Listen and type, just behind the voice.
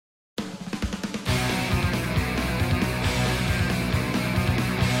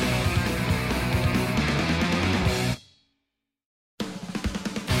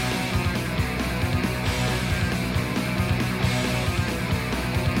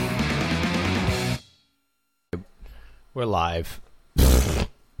We're live.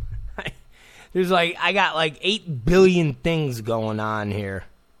 I got like 8 billion things going on here.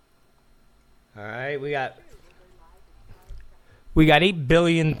 All right, we got 8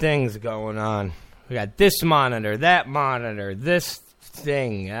 billion things going on. We got this monitor, that monitor, this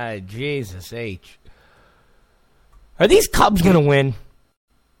thing. Jesus H. Are these Cubs gonna win?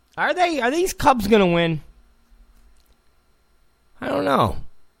 Are these Cubs gonna win? I don't know.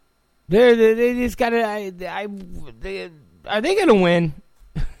 They just gotta. Are they gonna win?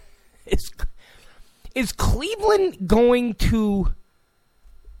 Is Cleveland going to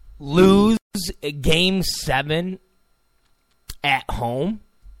lose Game 7 at home?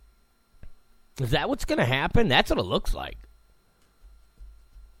 Is that what's gonna happen? That's what it looks like.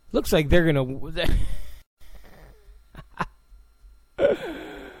 Looks like they're gonna.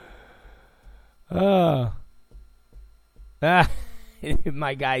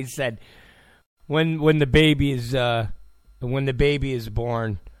 My guy said, when the baby is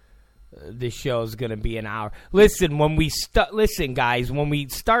born, this show is gonna be an hour. Listen, guys, when we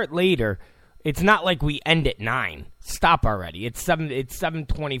start later, it's not like we end at 9. Stop already. It's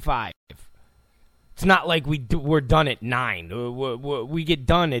 7:25. It's not like we're done at 9. We get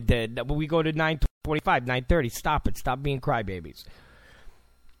done at we go to 9:25, 9:30. Stop it. Stop being crybabies.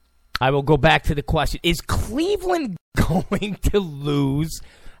 I will go back to the question. Is Cleveland going to lose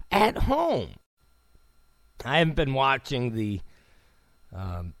at home? I haven't been watching the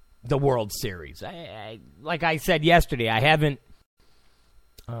World Series. Like I said yesterday, I haven't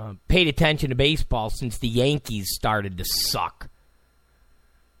paid attention to baseball since the Yankees started to suck.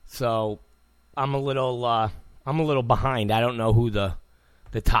 So I'm a little behind. I don't know who the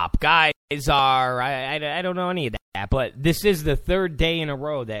top guys are. I don't know any of that. But this is the third day in a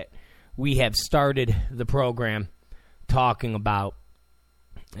row that we have started the program talking about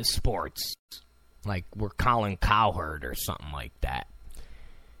sports, like we're Colin Cowherd or something like that.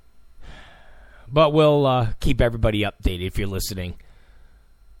 But we'll keep everybody updated if you're listening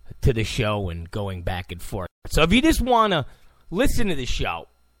to the show and going back and forth. So if you just want to listen to the show,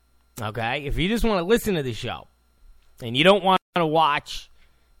 okay, if you just want to listen to the show and you don't want to watch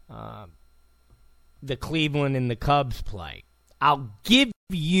the Cleveland and the Cubs play, I'll give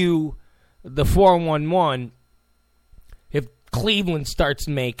you the 411 if Cleveland starts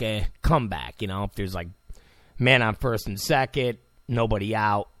to make a comeback. You know, if there's like man on first and second, nobody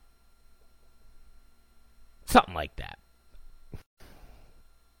out, something like that.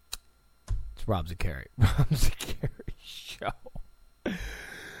 It's Rob Zaccheri. Rob Zaccheri Show.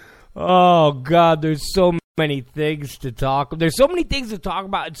 Oh, God, there's so many things to talk about. There's so many things to talk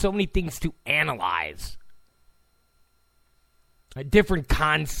about and so many things to analyze. Different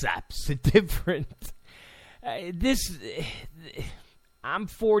concepts, I'm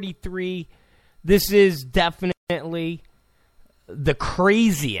 43. This is definitely the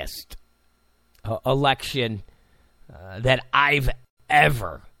craziest election that I've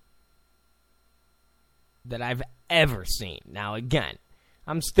ever seen. Now, again,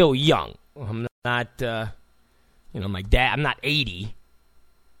 I'm still young. I'm not, my dad. I'm not 80.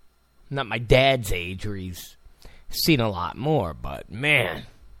 I'm not my dad's age, where he's seen a lot more, but man,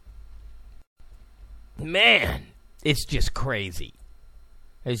 it's just crazy.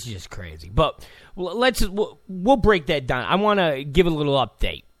 It's just crazy. But we'll break that down. I want to give a little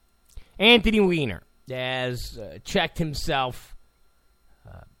update. Anthony Weiner has checked himself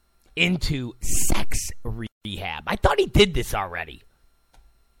into sex rehab. I thought he did this already.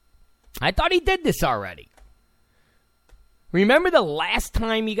 Remember the last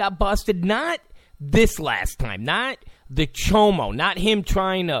time he got busted? Not this last time, not the CHOMO, not him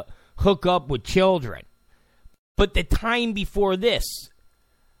trying to hook up with children, but the time before this,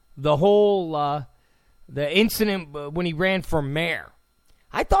 the whole the incident when he ran for mayor.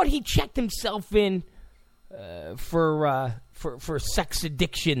 I thought he checked himself in for sex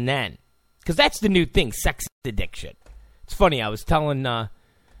addiction then, because that's the new thing, sex addiction. It's funny. I was telling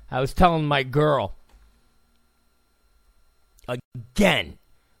my girl again.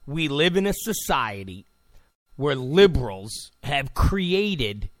 We live in a society where liberals have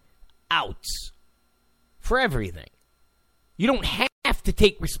created outs for everything. You don't have to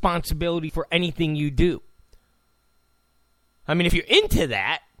take responsibility for anything you do. I mean, if you're into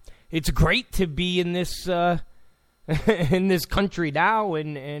that, it's great to be in this in this country now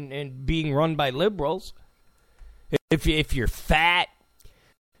and being run by liberals. If you're fat,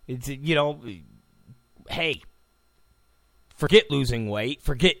 it's, hey, forget losing weight,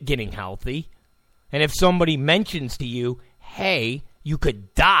 forget getting healthy. And if somebody mentions to you, hey, you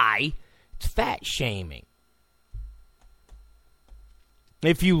could die, it's fat shaming.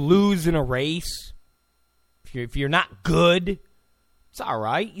 If you lose in a race, If you're not good, it's all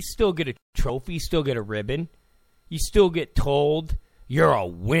right. You still get a trophy. You still get a ribbon. You still get told you're a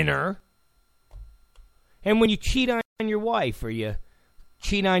winner. And when you cheat on your wife, or you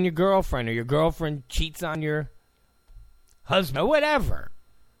cheat on your girlfriend, or your girlfriend cheats on your husband, or whatever,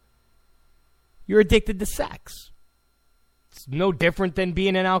 you're addicted to sex. It's no different than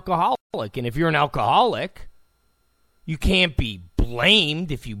being an alcoholic. And if you're an alcoholic, you can't be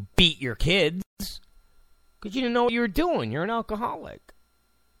blamed if you beat your kids because you didn't know what you were doing. You're an alcoholic.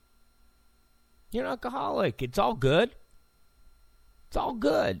 You're an alcoholic. It's all good. It's all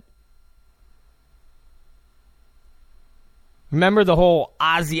good. Remember the whole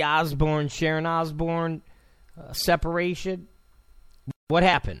Ozzy Osbourne, Sharon Osbourne separation? What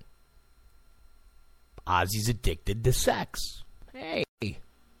happened? Ozzy's addicted to sex. Hey,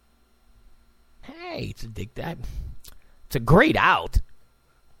 it's addicted. It's a great out.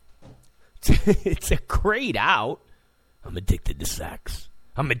 It's a great out. I'm addicted to sex.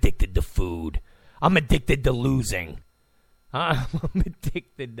 I'm addicted to food. I'm addicted to losing. I'm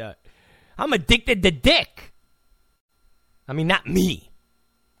addicted to dick. I mean, not me.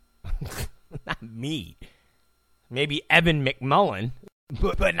 Not me. Maybe Evan McMullen,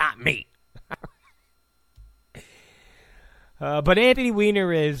 but not me. But Anthony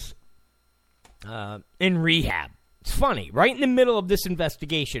Weiner is in rehab. It's funny. Right in the middle of this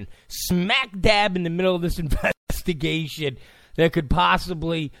investigation, smack dab in the middle of this investigation that could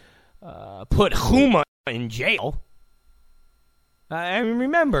possibly put CHOMO in jail. I mean,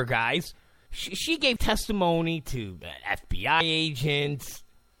 remember, guys, she gave testimony to FBI agents.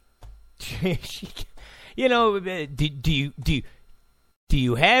 You know, do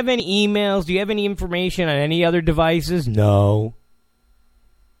you have any emails? Do you have any information on any other devices? No.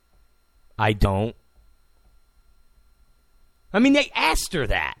 I don't. I mean, they asked her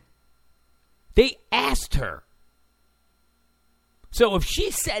that. They asked her. So if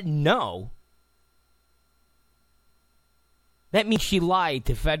she said no, that means she lied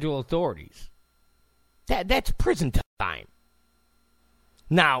to federal authorities. That's prison time.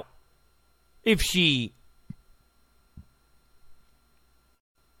 Now, if she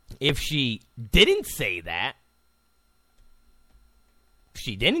didn't say that,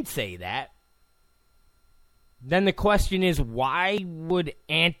 then the question is, why would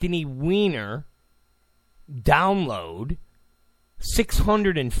Anthony Weiner download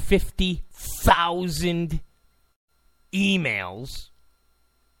 650,000 emails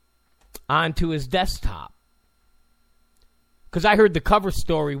onto his desktop? Because I heard the cover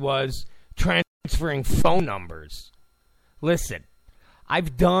story was transferring phone numbers. Listen,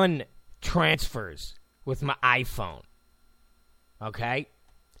 I've done transfers with my iPhone. Okay?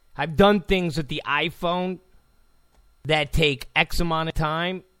 I've done things with the iPhone that take X amount of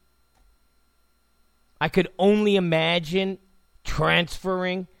time. I could only imagine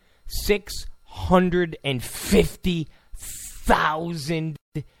transferring 650,000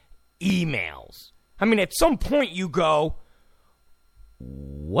 emails. I mean, at some point you go,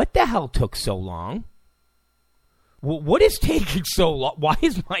 what the hell took so long? What is taking so long? Why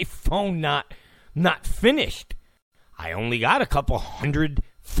is my phone not finished? I only got a couple hundred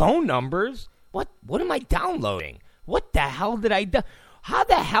phone numbers. What am I downloading? What the hell did I do? How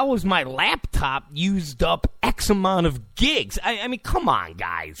the hell was my laptop used up X amount of gigs? I mean, come on,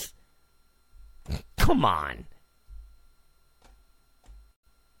 guys. Come on.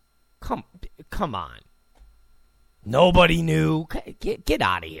 Come on. Nobody knew. Get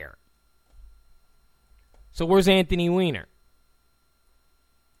out of here. So where's Anthony Weiner?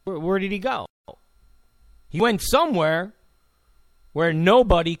 Where did he go? He went somewhere where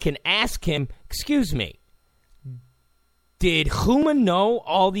nobody can ask him, excuse me, did CHOMO know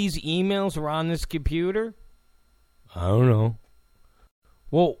all these emails were on this computer? I don't know.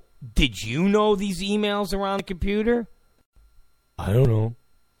 Well, did you know these emails are on the computer? I don't know.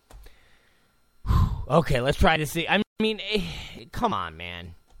 Okay, let's try to see. I mean, come on,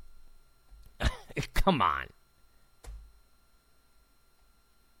 man. Come on.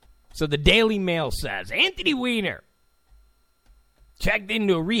 So the Daily Mail says, Anthony Weiner checked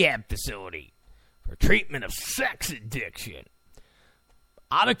into a rehab facility for treatment of sex addiction.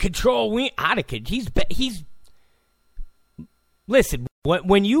 Out of control. He's listen,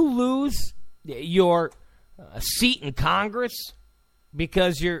 when you lose your seat in Congress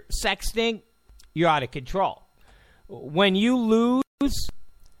because you're sexting, you're out of control. When you lose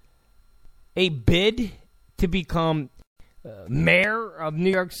a bid to become mayor of New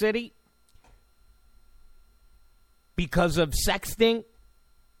York City because of sexting,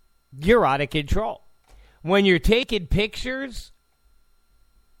 you're out of control. When you're taking pictures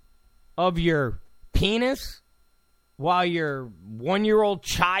of your penis while your 1-year-old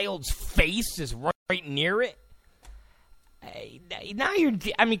child's face is right near it. Now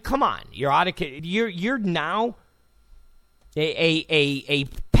come on. You're out of you're now a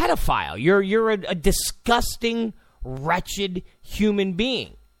pedophile. You're a disgusting, wretched human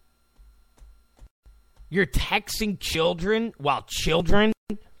being. You're texting children while children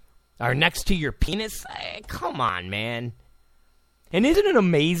are next to your penis. Come on, man. And isn't it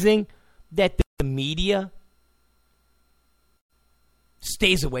amazing that the media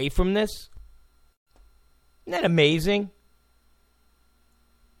stays away from this? Isn't that amazing?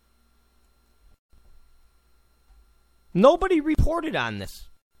 Nobody reported on this.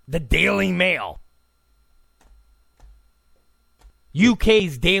 The Daily Mail.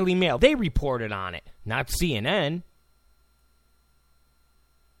 UK's Daily Mail. They reported on it. Not CNN.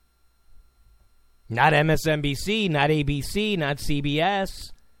 Not MSNBC. Not ABC. Not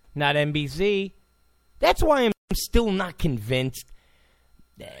CBS. Not NBC. That's why I'm still not convinced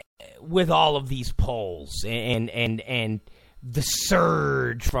with all of these polls and the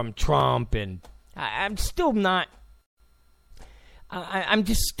surge from Trump. And I'm still not. I'm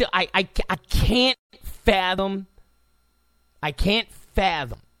just still. I can't fathom. I can't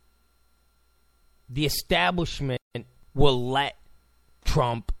fathom the establishment will let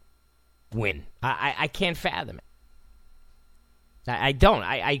Trump win. I can't fathom it. I don't.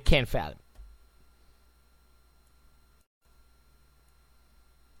 I can't fathom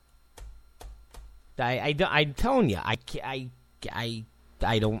it. I'm telling you. I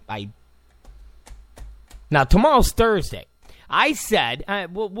don't. Now, tomorrow's Thursday. I said,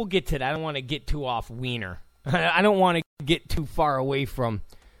 we'll get to that. I don't want to get too off Weiner. I don't want to get too far away from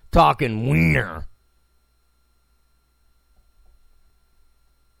talking Weiner.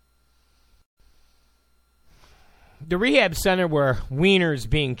 The rehab center where Weiner is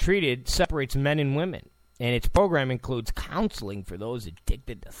being treated separates men and women, and its program includes counseling for those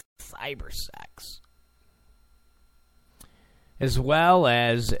addicted to cybersex, as well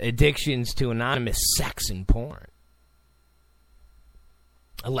as addictions to anonymous sex and porn.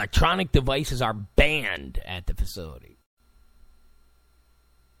 Electronic devices are banned at the facility.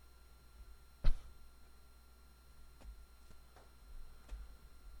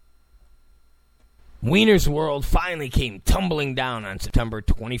 Weiner's world finally came tumbling down on September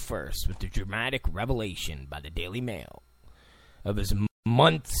 21st with the dramatic revelation by the Daily Mail of his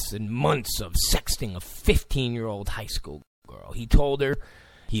months and months of sexting a 15-year-old high school girl. He told her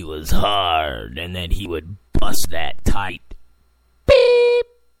he was hard and that he would bust that tight. Beep!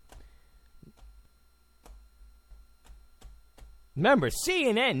 Remember,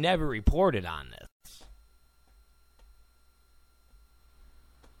 CNN never reported on this.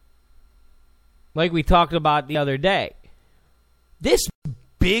 Like we talked about the other day. This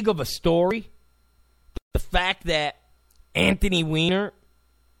big of a story, the fact that Anthony Weiner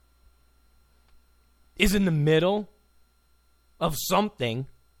is in the middle of something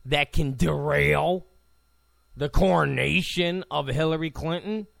that can derail the coronation of Hillary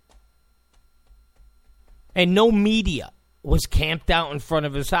Clinton, and no media was camped out in front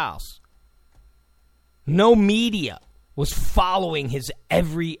of his house. No media was following his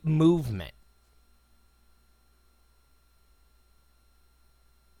every movement.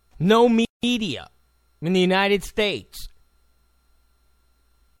 No media in the United States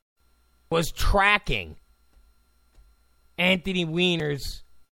was tracking Anthony Weiner's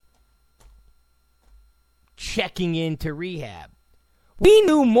checking into rehab. We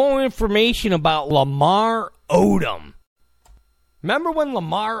knew more information about Lamar Odom. Remember when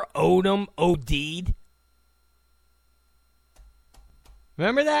Lamar Odom OD'd?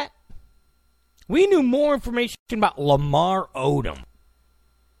 Remember that? We knew more information about Lamar Odom.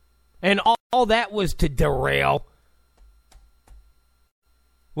 And all that was to derail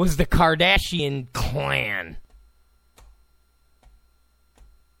was the Kardashian clan.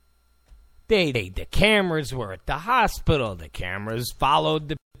 The cameras were at the hospital. The cameras followed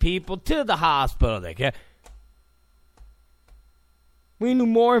the people to the hospital. We knew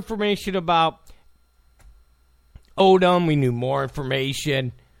more information about Odom. We knew more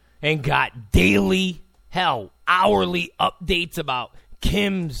information and got daily, hourly updates about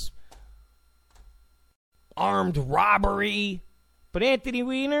Kim's armed robbery. But Anthony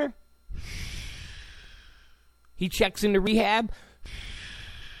Weiner, he checks into rehab.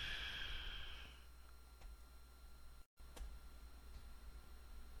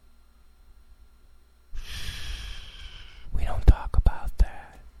 We don't talk about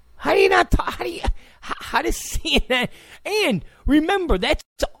that. How do you not talk? How does CNN? And remember, that's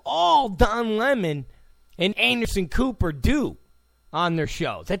all Don Lemon and Anderson Cooper do on their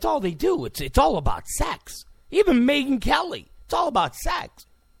shows. That's all they do. It's all about sex. Even Megyn Kelly. It's all about sex.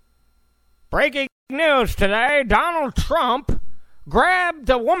 Breaking news today, Donald Trump grabbed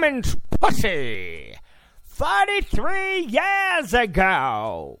a woman's pussy 33 years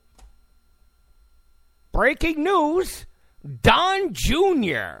ago. Breaking news, Don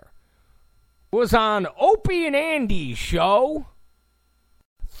Jr. was on Opie and Andy's show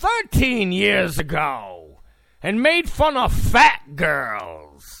 13 years ago and made fun of fat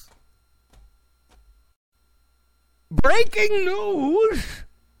girls. Breaking news,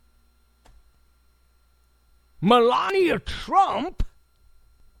 Melania Trump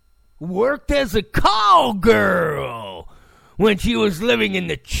worked as a cowgirl when she was living in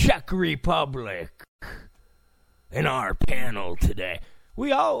the Czech Republic. In our panel today,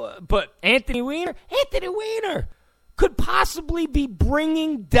 but Anthony Weiner could possibly be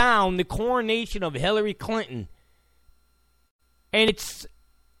bringing down the coronation of Hillary Clinton. And it's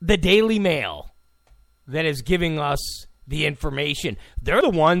the Daily Mail that is giving us the information. They're the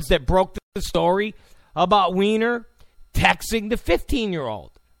ones that broke the story about Weiner texting the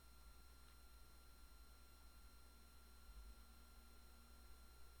 15-year-old.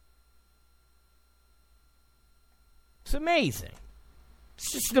 It's amazing.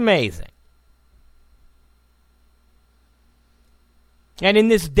 It's just amazing. And in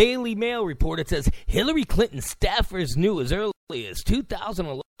this Daily Mail report, it says Hillary Clinton staffers knew as early as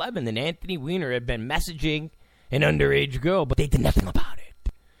 2011 that Anthony Weiner had been messaging an underage girl, but they did nothing about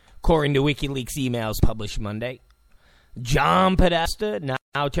it. According to WikiLeaks emails published Monday, John Podesta,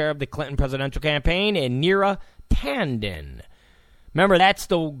 now chair of the Clinton presidential campaign, and Neera Tanden. Remember, that's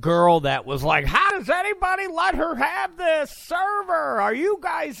the girl that was like, how does anybody let her have this server? Are you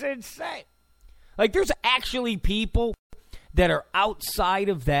guys insane? Like, there's actually people that are outside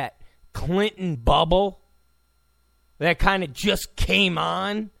of that Clinton bubble that kind of just came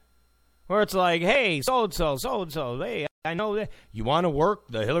on, where it's like, hey, so-and-so, hey, I know that. You want to work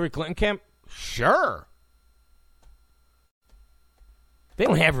the Hillary Clinton camp? Sure. They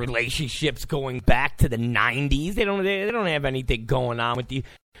don't have relationships going back to the 90s. They don't have anything going on with you.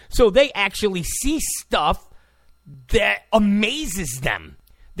 So they actually see stuff that amazes them.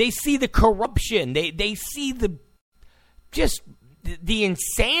 They see the corruption. They see the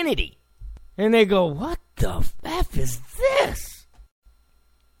insanity. And they go, what the F is this?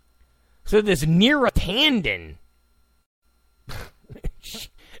 So this Neera Tanden,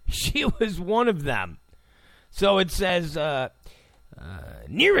 she was one of them. So it says,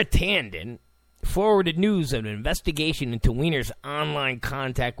 Neera Tanden forwarded news of an investigation into Weiner's online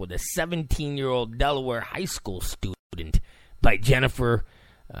contact with a 17-year-old Delaware high school student by Jennifer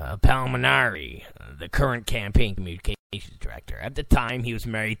Palminari, the current campaign communications director. At the time, he was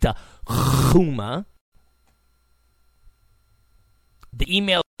married to CHOMO. The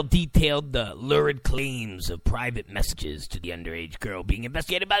email detailed the lurid claims of private messages to the underage girl being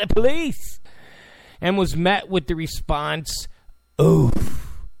investigated by the police and was met with the response,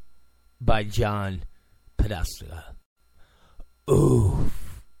 oof, by John Podesta.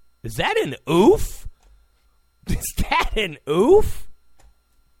 Oof. Is that an oof? Is that an oof?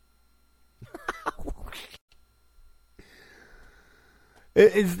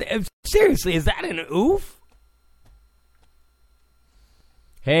 Seriously, is that an oof?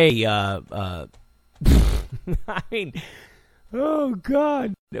 Hey, I mean, oh,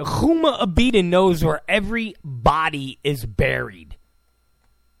 God. Huma Abedin knows where every body is buried.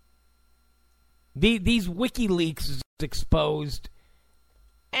 These WikiLeaks exposed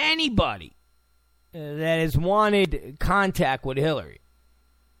anybody that has wanted contact with Hillary.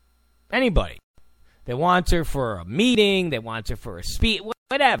 Anybody. They want her for a meeting. They want her for a speech.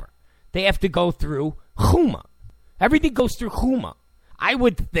 Whatever. They have to go through Huma. Everything goes through Huma. I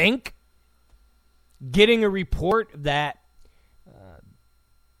would think getting a report that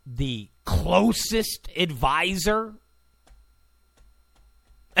the closest advisor,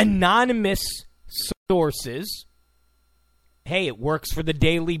 anonymous sources, hey, it works for the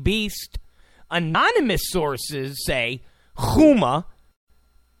Daily Beast. Anonymous sources say Huma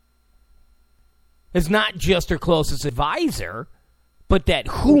is not just her closest advisor, but that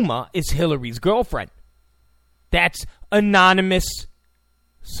Huma is Hillary's girlfriend. That's anonymous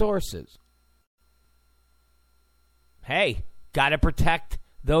sources. Hey, gotta protect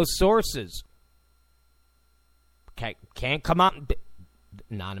those sources. Can't come out and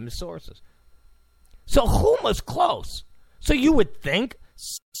anonymous sources. So Huma's close. So you would think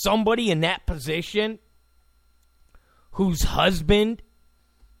somebody in that position whose husband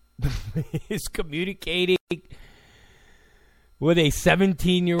is communicating with a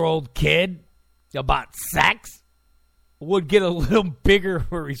 17-year-old kid about sex would get a little bigger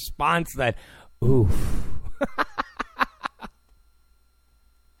of a response than, oof.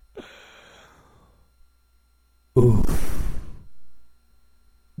 Oof.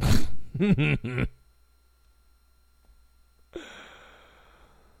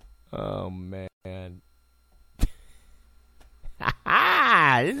 Oh, man.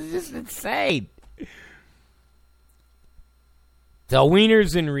 This is just insane. So,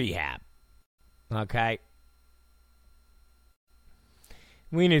 Weiner's in rehab. Okay?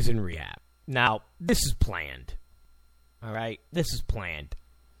 Weiner's in rehab. Now, this is planned. All right? This is planned.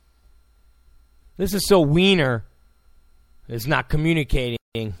 This is so Weiner is not communicating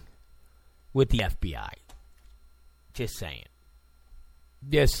with the FBI. Just saying.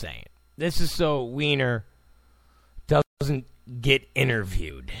 Just saying. This is so Weiner doesn't get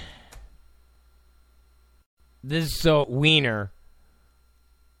interviewed. This is so Weiner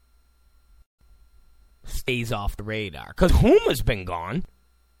stays off the radar. Because Huma's been gone.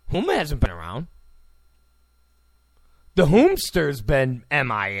 Huma hasn't been around. The Hoomster's been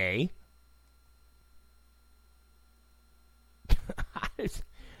MIA.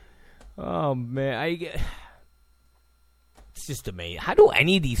 Oh, man. It's just amazing. How do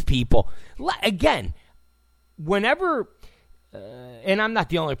any of these people... Again, whenever... and I'm not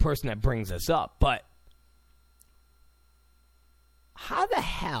the only person that brings this up, but... How the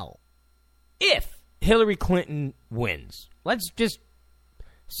hell... If Hillary Clinton wins... Let's just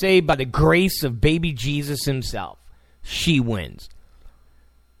say by the grace of baby Jesus himself, she wins.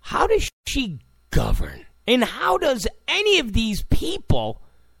 How does she govern? And how does any of these people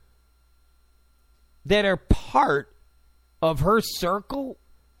that are part of her circle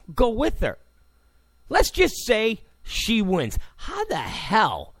go with her? Let's just say she wins. How the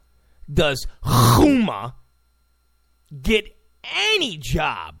hell does Huma get any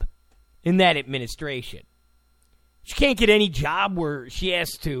job in that administration? She can't get any job where she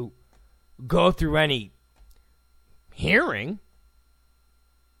has to go through any hearing.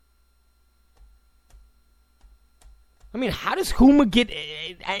 I mean, how does Huma get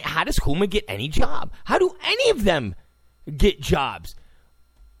any job? How do any of them get jobs?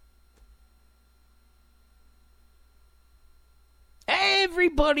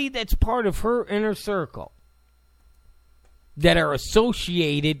 Everybody that's part of her inner circle that are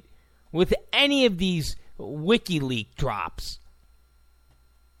associated with any of these WikiLeaks drops,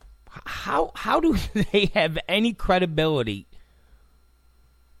 how do they have any credibility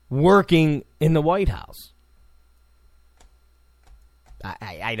working in the White House?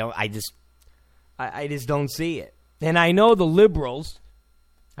 I just don't see it. And I know the liberals,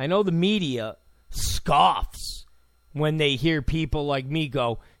 I know the media scoffs when they hear people like me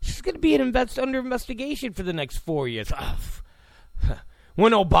go, she's going to be under investigation for the next 4 years.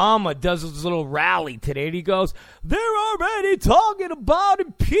 When Obama does his little rally today, and he goes, they're already talking about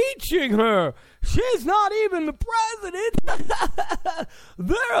impeaching her. She's not even the president.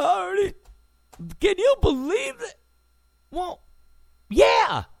 They're already... Can you believe it? Well,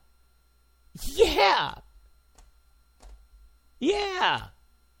 yeah. Yeah. Yeah.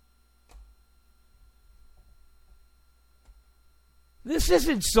 This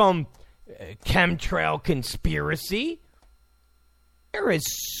isn't some chemtrail conspiracy. There is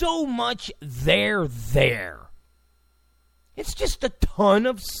so much there. It's just a ton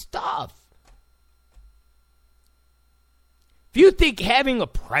of stuff. If you think having a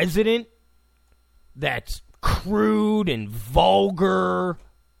president that's crude and vulgar,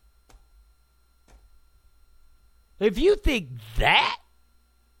 if you think that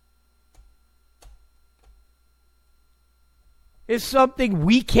is something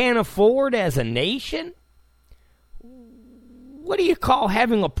we can't afford as a nation, what do you call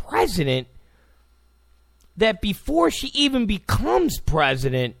having a president that before she even becomes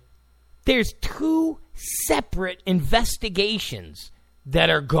president, there's 2 separate investigations that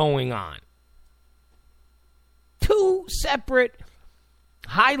are going on? 2 separate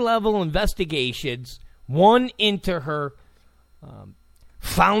high-level investigations, one into her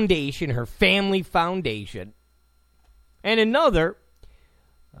foundation, her family foundation, and another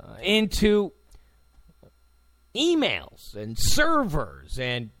into emails and servers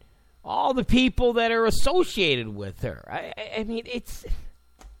and all the people that are associated with her. I mean, it's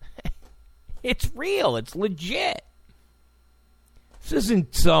real. It's legit. This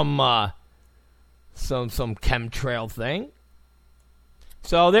isn't some chemtrail thing.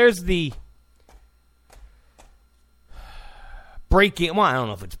 So there's the breaking. Well, I don't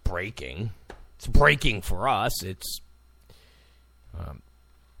know if it's breaking. It's breaking for us. It's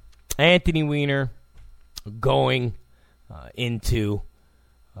Anthony Weiner going into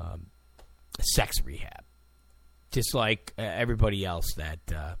sex rehab, just like everybody else that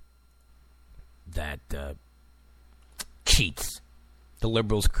cheats. The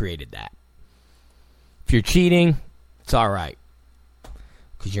liberals created that. If you're cheating, it's all right.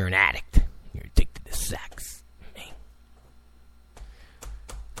 Because you're an addict. You're addicted to sex.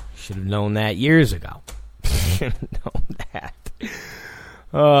 Should have known that years ago. Should have known that.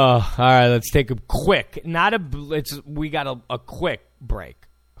 Oh, all right, let's take a quick, we got a quick break,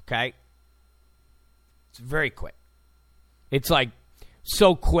 okay? It's very quick. It's like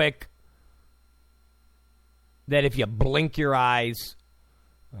so quick that if you blink your eyes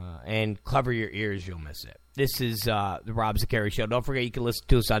and cover your ears, you'll miss it. This is the Rob Zaccheri Show. Don't forget, you can listen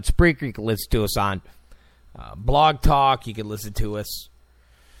to us on Spreaker. You can listen to us on Blog Talk. You can listen to us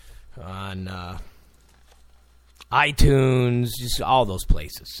on iTunes, just all those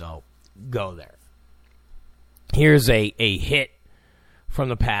places. So go there. Here's a hit from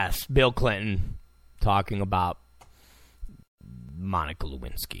the past. Bill Clinton talking about Monica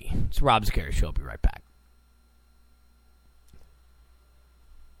Lewinsky. It's Rob Zaccheri Show. I'll be right back.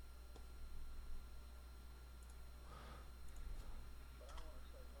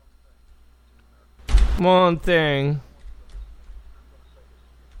 One thing.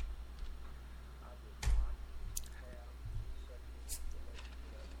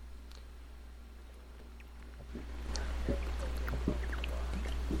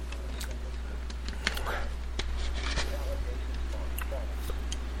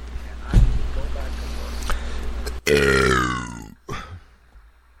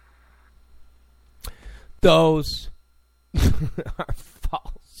 Those are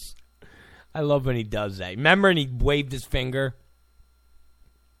false. I love when he does that. Remember when he waved his finger?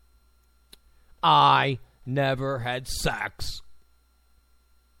 I never had sex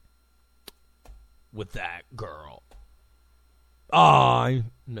with that girl. I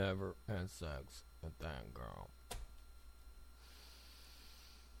never had sex with that girl.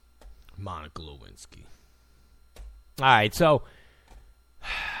 Monica Lewinsky. All right, so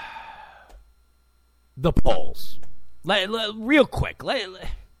the polls. Real quick. Well,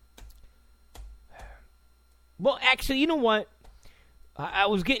 actually, you know what? I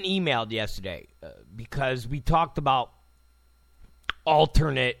was getting emailed yesterday because we talked about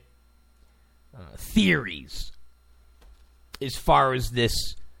alternate theories as far as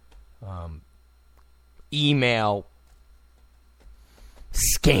this email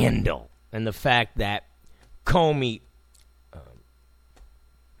scandal and the fact that Comey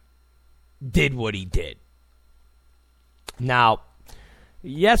did what he did. Now,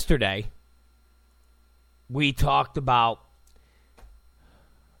 yesterday, we talked about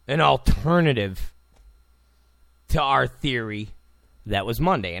an alternative to our theory that was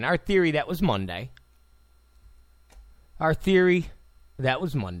Monday. And our theory that was Monday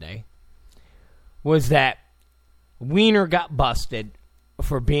was that Weiner got busted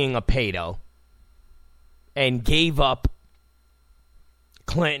for being a pedo and gave up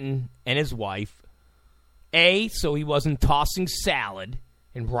Clinton and his wife, A, so he wasn't tossing salad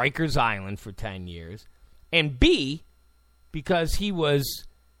in Rikers Island for 10 years, and B, because he was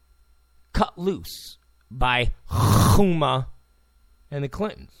cut loose by CHOMO and the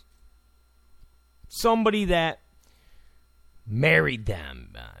Clintons. Somebody that married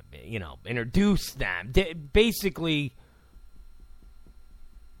them, introduced them, basically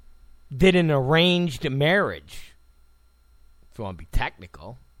did an arranged marriage, if you want to be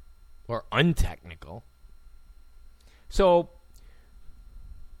technical or untechnical. So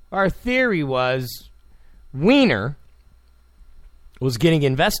our theory was Weiner was getting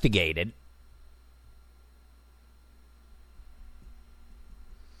investigated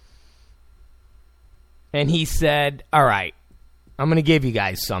and he said, all right, I'm going to give you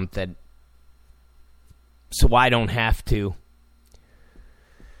guys something so I don't have to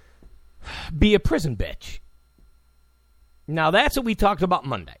be a prison bitch. Now, that's what we talked about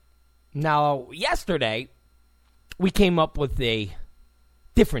Monday. Now, yesterday, we came up with a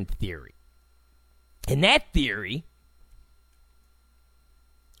different theory. And that theory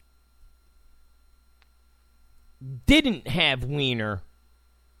didn't have Weiner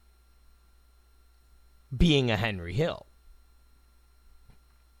being a Henry Hill.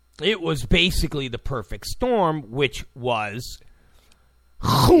 It was basically the perfect storm, which was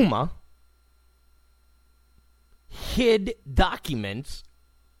CHOMO hid documents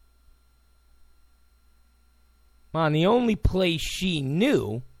on the only place she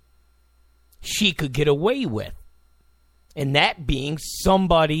knew she could get away with, and that being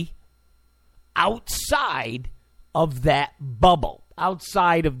somebody outside of that bubble,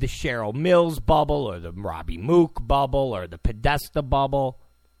 outside of the Cheryl Mills bubble or the Robbie Mook bubble or the Podesta bubble,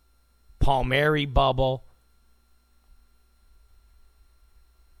 Palmieri bubble.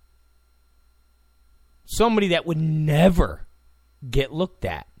 Somebody that would never get looked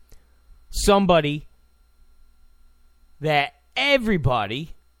at. Somebody that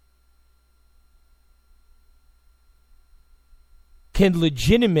everybody can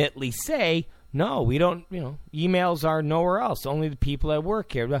legitimately say, no, we don't, emails are nowhere else. Only the people at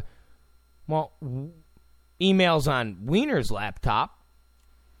work here. Well, emails on Weiner's laptop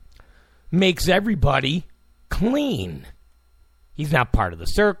makes everybody clean. He's not part of the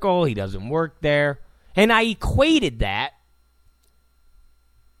circle. He doesn't work there. And I equated that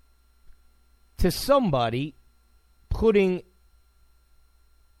to somebody putting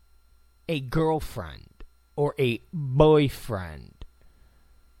a girlfriend or a boyfriend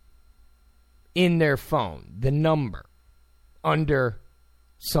in their phone, the number, under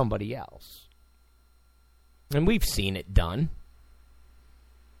somebody else. And we've seen it done.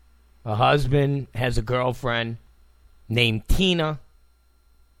 A husband has a girlfriend named Tina,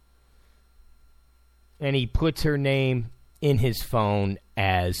 and he puts her name in his phone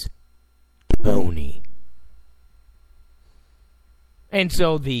as Tony. And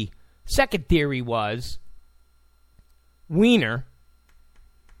so the second theory was Weiner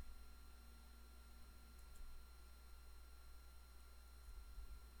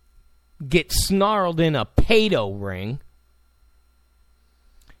gets snarled in a pedo ring.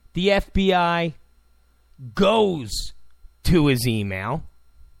 The FBI goes to his email.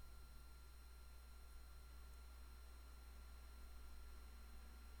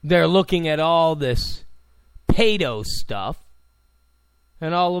 They're looking at all this pedo stuff,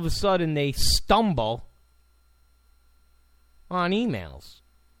 and all of a sudden they stumble on emails.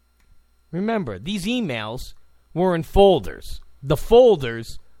 Remember, these emails were in folders. The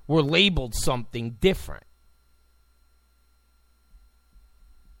folders were labeled something different.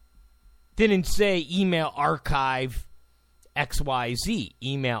 Didn't say email archive XYZ,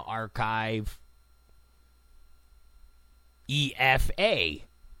 email archive EFA.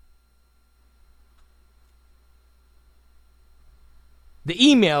 The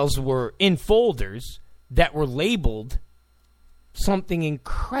emails were in folders that were labeled something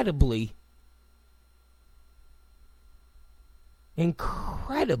incredibly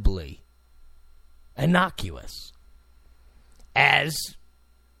innocuous, as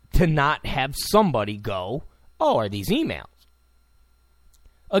to not have somebody go, oh, are these emails?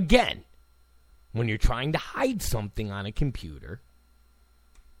 Again, when you're trying to hide something on a computer,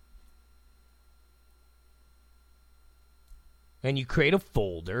 and you create a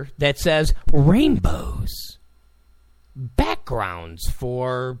folder that says rainbows, backgrounds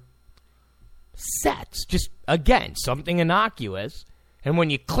for sets, just, again, something innocuous, and when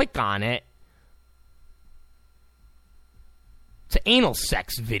you click on it, it's anal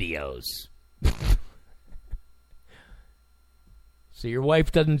sex videos. So your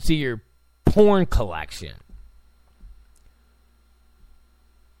wife doesn't see your porn collection.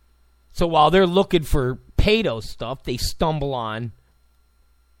 So while they're looking for pedo stuff, they stumble on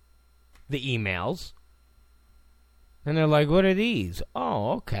the emails. And they're like, what are these?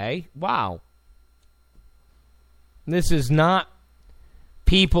 Oh, okay. Wow. This is not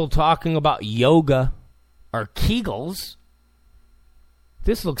people talking about yoga or Kegels.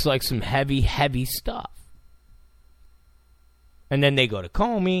 This looks like some heavy, heavy stuff. And then they go to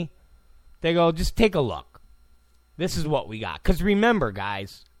CHOMO. They go, just take a look. This is what we got. Because remember,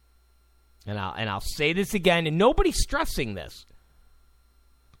 guys, and I'll say this again, and nobody's stressing this.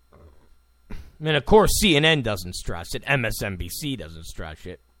 And of course, CNN doesn't stress it. MSNBC doesn't stress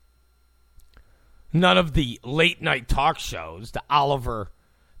it. None of the late night talk shows, the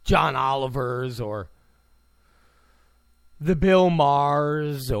John Olivers, or the Bill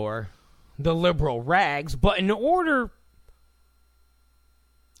Maher's, or the liberal rags. But in order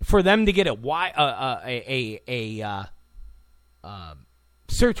for them to get a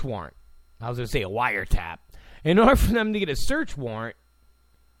search warrant, I was going to say a wiretap. In order for them to get a search warrant,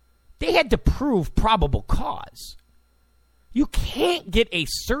 they had to prove probable cause. You can't get a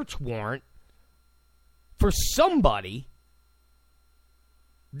search warrant for somebody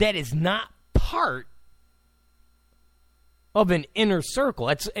that is not part of an inner circle.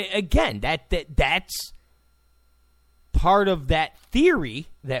 That's, again, that's part of that theory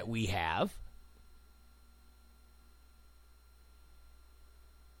that we have,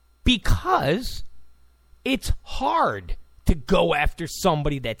 because it's hard to go after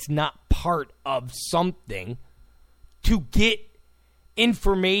somebody that's not part of something to get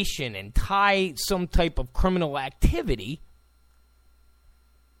information and tie some type of criminal activity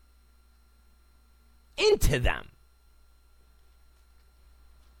into them.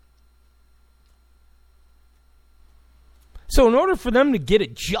 So in order for them to get a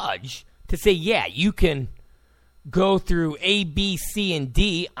judge to say, yeah, you can go through A, B, C, and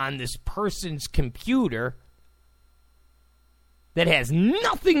D on this person's computer that has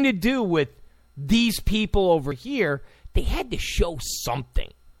nothing to do with these people over here. They had to show something.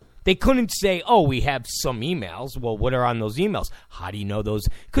 They couldn't say, oh, we have some emails. Well, what are on those emails? How do you know those?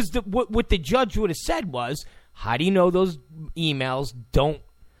 Because what the judge would have said was, how do you know those emails don't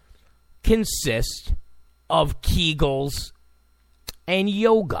consist of Kegels and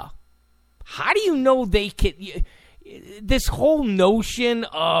yoga? How do you know they can? This whole notion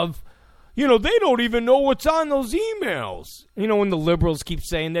of, they don't even know what's on those emails. When the liberals keep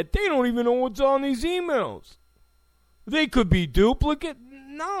saying that they don't even know what's on these emails. They could be duplicate.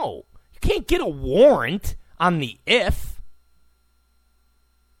 No. You can't get a warrant on the if.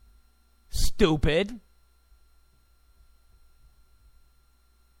 Stupid.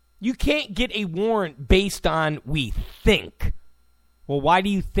 You can't get a warrant based on we think. Well, why do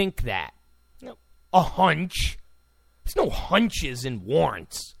you think that? A hunch. There's no hunches in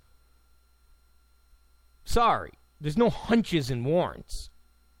warrants. Sorry. There's no hunches in warrants.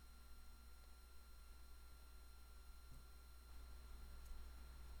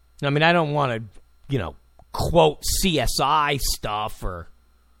 I mean, I don't want to, quote CSI stuff or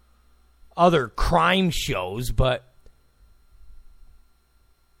other crime shows, but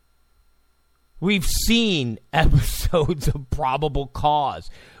we've seen episodes of Probable Cause.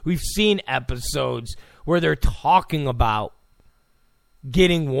 We've seen episodes where they're talking about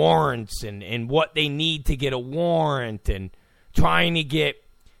getting warrants and what they need to get a warrant and trying to get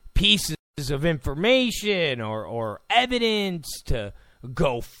pieces of information or evidence to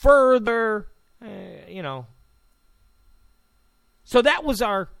go further, So that was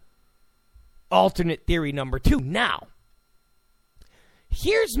our alternate theory number 2. Now,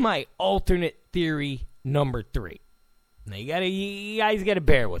 here's my alternate theory number 3. Now, you guys got to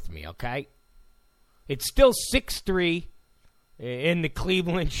bear with me, okay? It's still 6-3 in the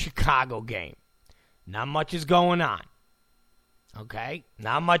Cleveland-Chicago game. Not much is going on, okay?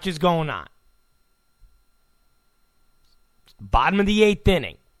 Not much is going on. Bottom of the 8th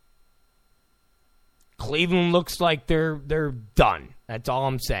inning. Cleveland looks like they're done. That's all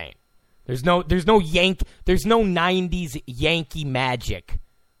I'm saying. There's no 90s Yankee magic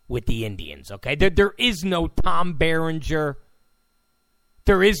with the Indians, okay? There is no Tom Berenger.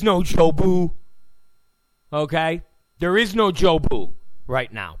 There is no Joe Boo. Okay? There is no Joe Boo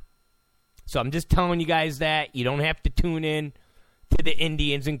right now. So I'm just telling you guys that. You don't have to tune in to the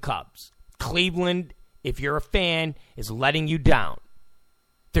Indians and Cubs. Cleveland, if you're a fan, is letting you down.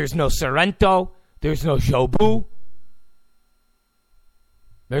 There's no Sorrento. There's no Joe Boo.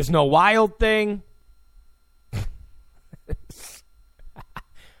 There's no Wild Thing.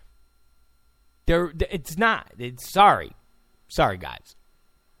 It's not. Sorry, guys.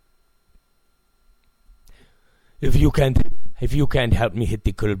 If you can't help me hit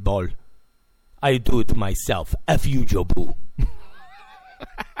the curveball, ball, I do it myself. F you, Joe Boo.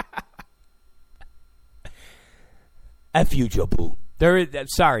 F you, Joe Boo.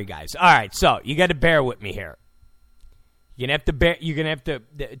 Sorry, guys. All right, so you got to bear with me here. You're gonna have to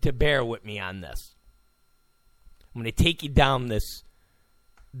bear with me on this. I'm gonna take you down this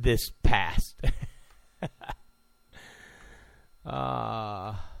path.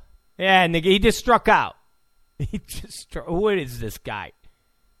 And he just struck out. What is this guy?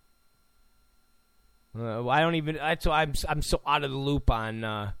 I don't even. I'm so out of the loop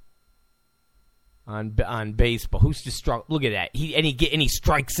on baseball. Who's just struck? Look at that. He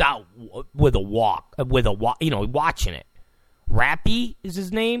strikes out with a walk. Watching it. Rappy is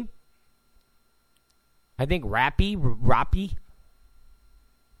his name. I think Rappy.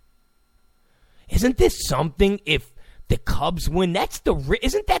 Isn't this something? If the Cubs win,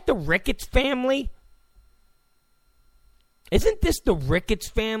 isn't that the Ricketts family? Isn't this the Ricketts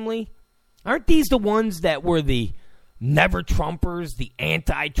family? Aren't these the ones that were the never-Trumpers, the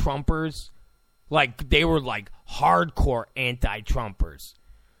anti-Trumpers? Like, they were like hardcore anti-Trumpers,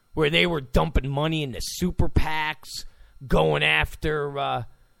 where they were dumping money into super PACs, going after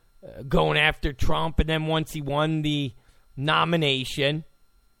Trump, and then once he won the nomination,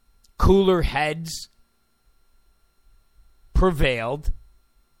 cooler heads prevailed.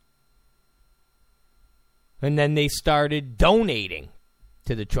 And then they started donating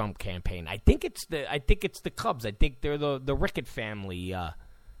to the Trump campaign. I think it's the Cubs. I think they're the Rickett family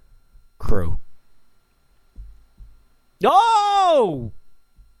crew. Oh!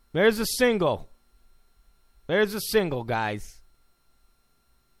 There's a single. Guys.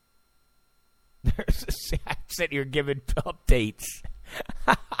 I'm sitting here giving updates.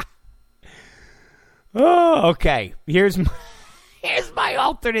 Oh, okay. Here's my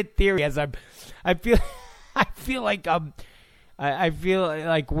alternate theory as I feel like I feel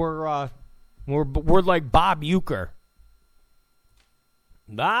like we're like Bob Uecker.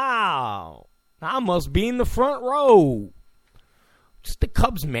 Wow, I must be in the front row. Just the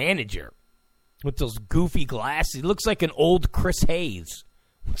Cubs manager with those goofy glasses. He looks like an old Chris Hayes.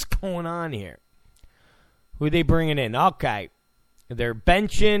 What's going on here? Who are they bringing in? Okay. They're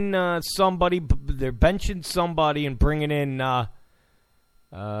benching somebody. They're benching somebody and bringing in. All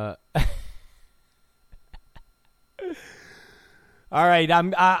right.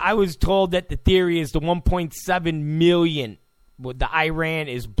 I was told that the theory is the 1.7 million. With the Iran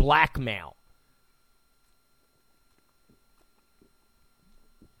is blackmail.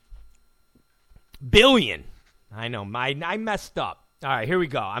 Billion. I know. I messed up. All right. Here we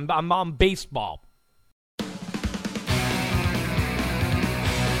go. I'm on baseball.